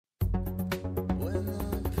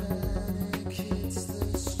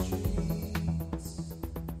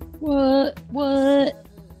What?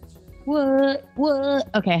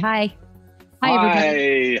 Okay, hi. Hi,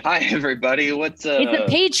 everybody. Hi, everybody. What's It's a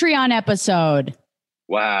Patreon episode.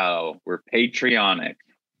 Wow, we're Patreonic.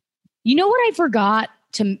 You know what I forgot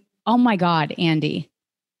to? Oh my God, Andy.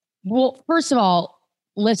 Well, first of all,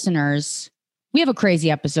 listeners, we have a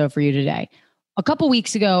crazy episode for you today. A couple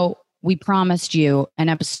weeks ago, we promised you an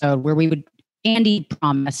episode where Andy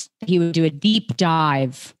promised he would do a deep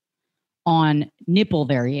dive on nipple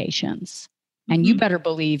variations. And you better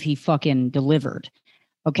believe he fucking delivered.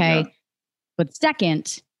 Okay. Yeah. But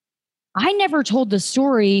second, I never told the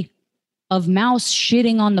story of Mouse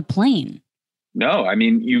shitting on the plane. No, I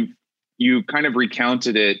mean, you kind of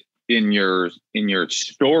recounted it in your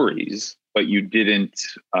stories, but you didn't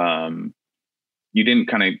kind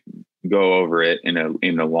of go over it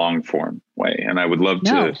in a long form way. And I would love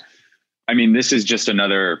to. I mean, this is just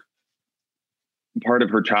another part of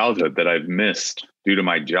her childhood that I've missed due to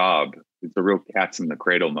my job. It's a real cats in the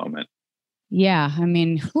cradle moment. Yeah. I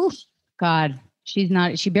mean, whew, God, she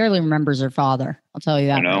barely remembers her father. I'll tell you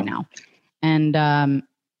that right now. And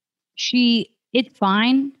it's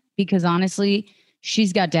fine because honestly,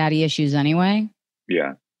 she's got daddy issues anyway.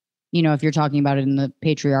 Yeah. You know, if you're talking about it in the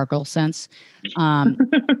patriarchal sense.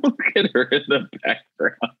 Look at her in the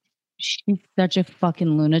background. She's such a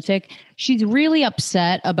fucking lunatic. She's really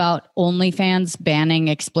upset about OnlyFans banning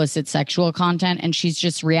explicit sexual content. And she's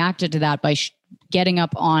just reacted to that by getting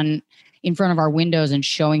up in front of our windows and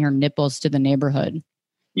showing her nipples to the neighborhood.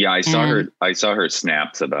 Yeah, I saw her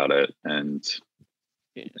snaps about it. And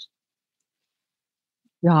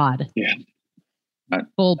God. Yeah.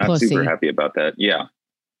 Full pussy. Super happy about that. Yeah.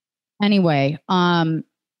 Anyway,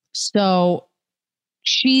 so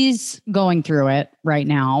she's going through it right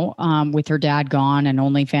now with her dad gone and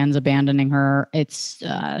OnlyFans abandoning her.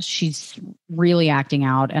 She's really acting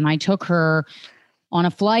out. And I took her on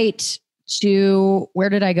a flight to, where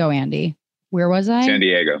did I go, Andy? Where was I? San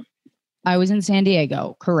Diego. I was in San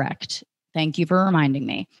Diego. Correct. Thank you for reminding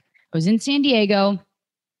me. I was in San Diego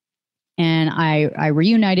and I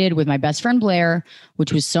reunited with my best friend Blair,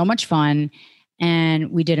 which was so much fun.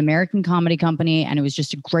 And we did American Comedy Company, and it was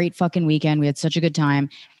just a great fucking weekend. We had such a good time.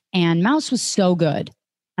 And Mouse was so good.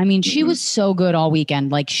 I mean, she was so good all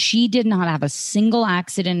weekend. Like, she did not have a single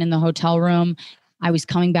accident in the hotel room. I was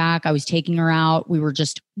coming back. I was taking her out. We were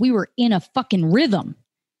in a fucking rhythm.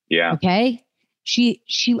 Yeah. Okay.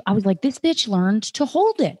 I was like, this bitch learned to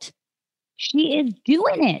hold it. She is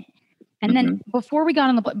doing it. And then before we got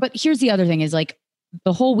on but here's the other thing is, like,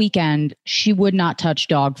 the whole weekend, she would not touch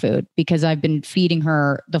dog food because I've been feeding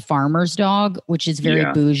her the farmer's dog, which is very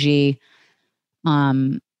bougie.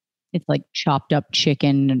 It's like chopped up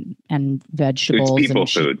chicken and vegetables. It's people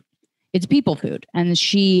food. It's people food. And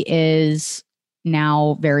she is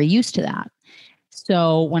now very used to that.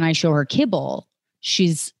 So when I show her kibble,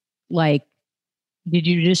 she's like, did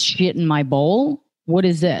you just shit in my bowl? What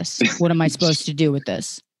is this? What am I supposed to do with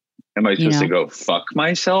this? Am I supposed to go fuck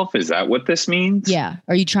myself? Is that what this means? Yeah.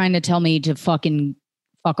 Are you trying to tell me to fucking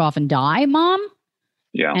fuck off and die, Mom?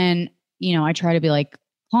 Yeah. And, I try to be like,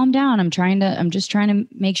 calm down. I'm just trying to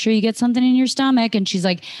make sure you get something in your stomach. And she's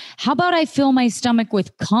like, how about I fill my stomach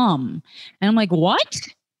with cum? And I'm like, what?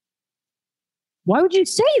 Why would you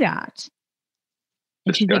say that?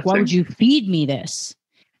 And she's like, why would you feed me this?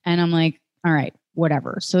 And I'm like, all right,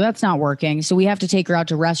 whatever. So that's not working. So we have to take her out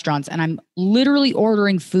to restaurants, and I'm literally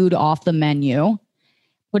ordering food off the menu,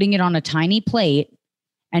 putting it on a tiny plate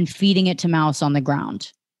and feeding it to Mouse on the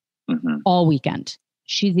ground all weekend.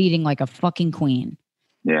 She's eating like a fucking queen.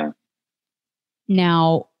 Yeah.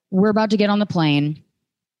 Now we're about to get on the plane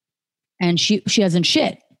and she hasn't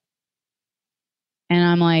shit. And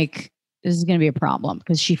I'm like, this is going to be a problem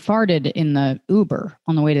because she farted in the Uber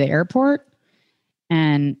on the way to the airport.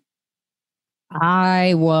 And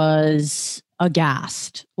I was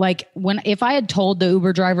aghast. Like, if I had told the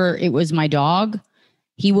Uber driver it was my dog,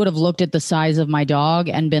 he would have looked at the size of my dog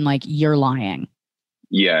and been like, you're lying.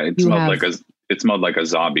 Yeah. It smelled like a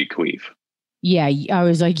zombie queef. Yeah. I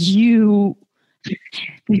was like, you have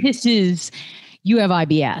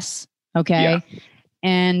IBS. Okay. Yeah.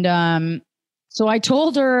 And, so I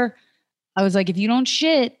told her, I was like, if you don't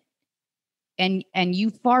shit and you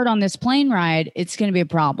fart on this plane ride, it's going to be a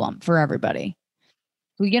problem for everybody.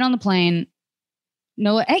 We get on the plane.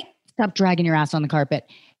 Hey, stop dragging your ass on the carpet.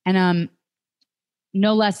 And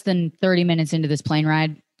no less than 30 minutes into this plane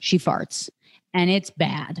ride, she farts. And it's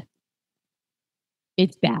bad.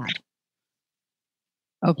 It's bad.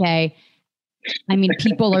 Okay. I mean,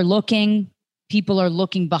 people are looking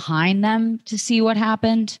behind them to see what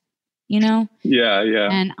happened, Yeah, yeah.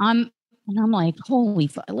 And I'm like, holy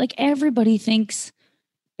fuck. Like, everybody thinks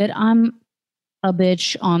that I'm a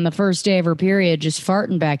bitch on the first day of her period, just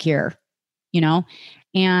farting back here, you know?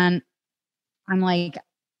 And I'm like,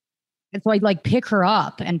 so I like pick her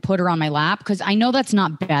up and put her on my lap because I know that's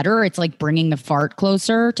not better. It's like bringing the fart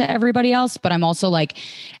closer to everybody else. But I'm also like,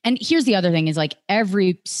 and here's the other thing is like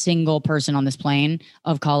every single person on this plane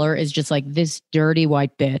of color is just like this dirty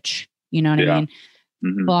white bitch. You know what I mean?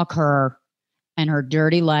 Mm-hmm. Fuck her and her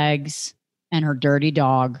dirty legs and her dirty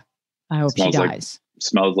dog. I hope she dies.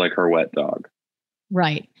 Smells like her wet dog.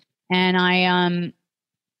 Right. And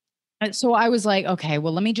so I was like, okay,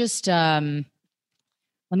 well, let me just like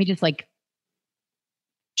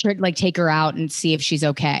take her out and see if she's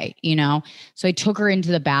okay, you know? So I took her into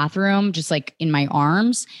the bathroom, just like in my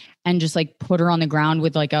arms and just like put her on the ground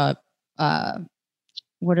with like a,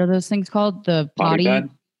 what are those things called? The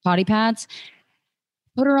potty pads.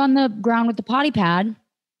 Put her on the ground with the potty pad.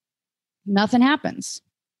 Nothing happens.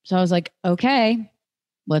 So I was like, okay,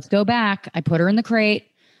 let's go back. I put her in the crate.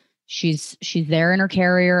 She's there in her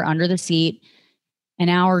carrier under the seat. An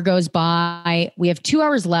hour goes by. We have 2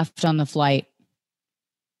 hours left on the flight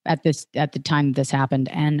at the time this happened.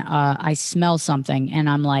 And I smell something and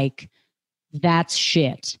I'm like, that's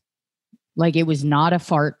shit. Like it was not a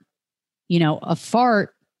fart. You know, a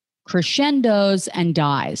fart crescendos and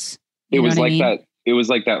dies. It was like that. It was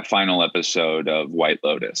like that final episode of White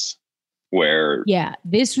Lotus where. Yeah,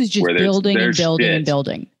 this was just building and building and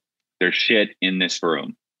building. There's shit in this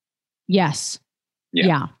room. Yes.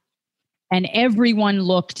 Yeah. And everyone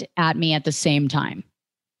looked at me at the same time,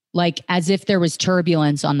 like as if there was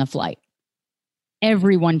turbulence on the flight.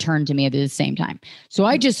 Everyone turned to me at the same time. So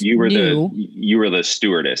I just you were the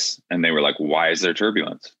stewardess and they were like, why is there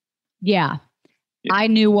turbulence? Yeah. I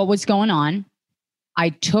knew what was going on. I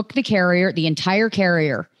took the entire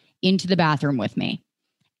carrier into the bathroom with me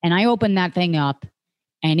and I opened that thing up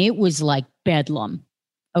and it was like bedlam.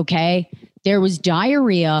 Okay. There was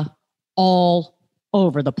diarrhea all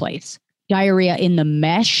over the place. Diarrhea in the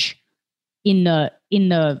mesh, in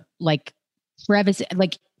the like crevice,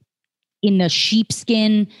 like in the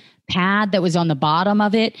sheepskin pad that was on the bottom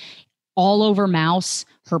of it, all over Mouse,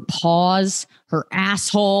 her paws, her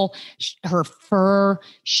asshole, her fur.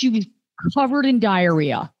 She was covered in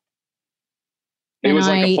diarrhea. It was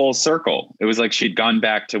like a full circle. It was like she'd gone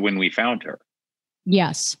back to when we found her.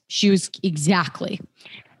 Yes, she was exactly.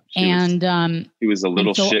 He was a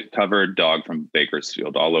little shit covered dog from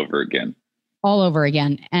Bakersfield all over again. All over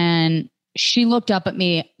again. And she looked up at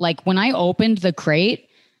me like when I opened the crate,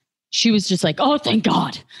 she was just like, oh, thank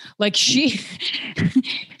God. Like she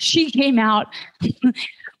came out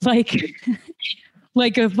like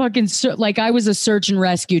a fucking, like I was a search and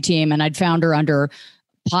rescue team and I'd found her under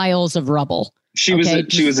piles of rubble. She was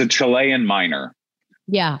a Chilean miner.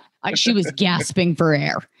 Yeah. She was gasping for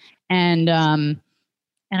air. And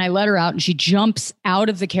I let her out and she jumps out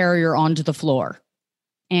of the carrier onto the floor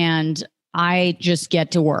and I just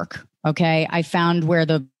get to work. Okay. I found where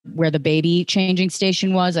the baby changing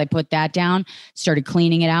station was. I put that down, started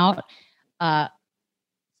cleaning it out.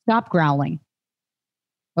 Stop growling.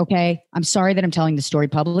 Okay. I'm sorry that I'm telling the story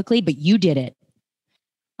publicly, but you did it.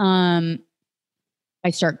 I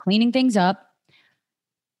start cleaning things up.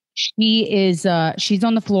 She's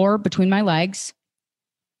on the floor between my legs.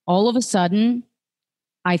 All of a sudden,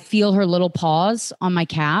 I feel her little paws on my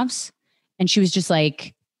calves. And she was just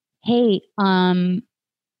like, hey, I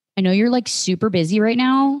know you're like super busy right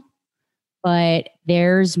now, but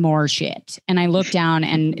there's more shit. And I look down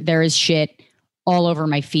and there is shit all over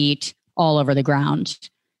my feet, all over the ground.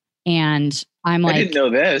 And I'm like, I didn't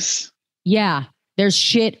know this. Yeah, there's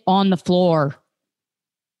shit on the floor.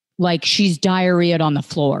 Like she's diarrheaed on the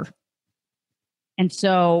floor. And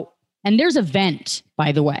there's a vent,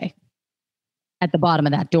 by the way, at the bottom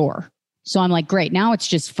of that door. So I'm like, great. Now it's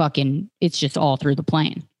just all through the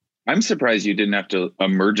plane. I'm surprised you didn't have to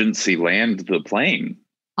emergency land the plane.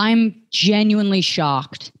 I'm genuinely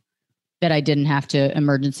shocked that I didn't have to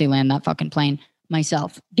emergency land that fucking plane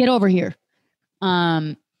myself. Get over here.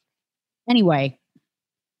 Anyway,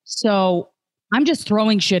 so I'm just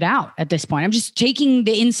throwing shit out at this point. I'm just taking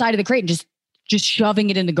the inside of the crate and just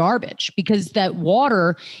shoving it in the garbage because that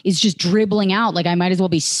water is just dribbling out. Like I might as well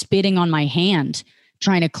be spitting on my hand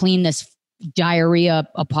trying to clean this diarrhea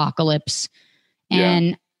apocalypse.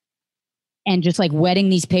 And just like wetting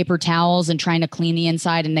these paper towels and trying to clean the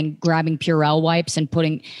inside and then grabbing Purell wipes and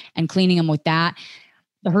cleaning them with that.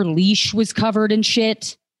 Her leash was covered in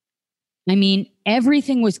shit. I mean,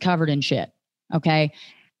 everything was covered in shit. Okay.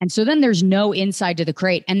 And so then there's no inside to the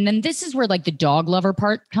crate. And then this is where like the dog lover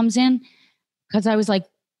part comes in. Cause I was like,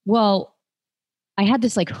 well, I had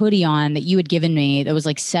this like hoodie on that you had given me that was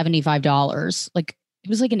like $75. Like It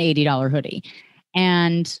was like an $80 hoodie.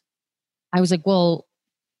 And I was like, well,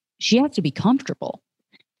 she has to be comfortable.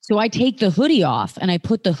 So I take the hoodie off and I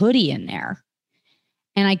put the hoodie in there.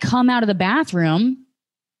 And I come out of the bathroom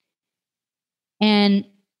and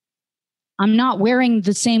I'm not wearing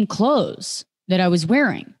the same clothes that I was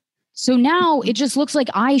wearing. So now it just looks like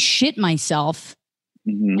I shit myself.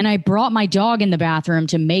 Mm-hmm. And I brought my dog in the bathroom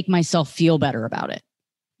to make myself feel better about it.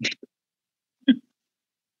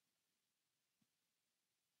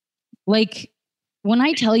 Like, when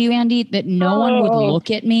I tell you, Andy, that no one would look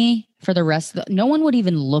at me for the rest of no one would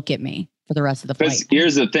even look at me for the rest of the flight.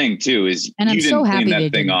 Here's the thing too, is and I'm so happy clean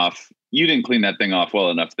that thing off. You didn't clean that thing off well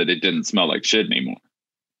enough that it didn't smell like shit anymore.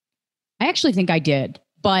 I actually think I did,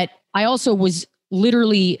 but I also was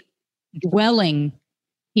literally dwelling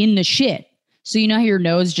in the shit. So you know how your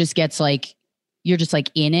nose just gets like, you're just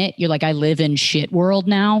like in it. You're like, I live in shit world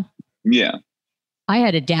now. Yeah. I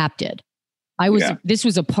had adapted. This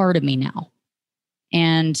was a part of me now.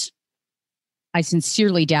 And I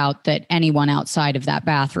sincerely doubt that anyone outside of that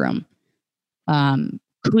bathroom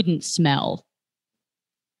couldn't smell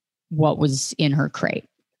what was in her crate.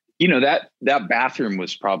 You know, that bathroom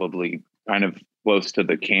was probably kind of close to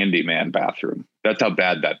the Candyman bathroom. That's how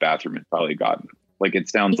bad that bathroom had probably gotten. Like, it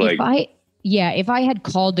sounds if I had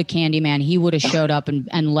called the Candyman, he would have showed up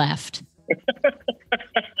and left.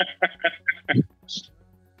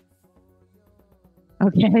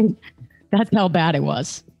 Okay. That's how bad it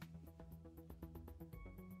was.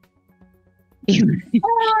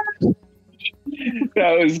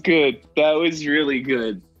 That was good. That was really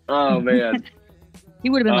good. Oh, man. He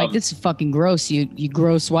would have been like, this is fucking gross, you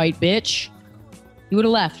gross white bitch. He would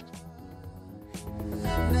have left.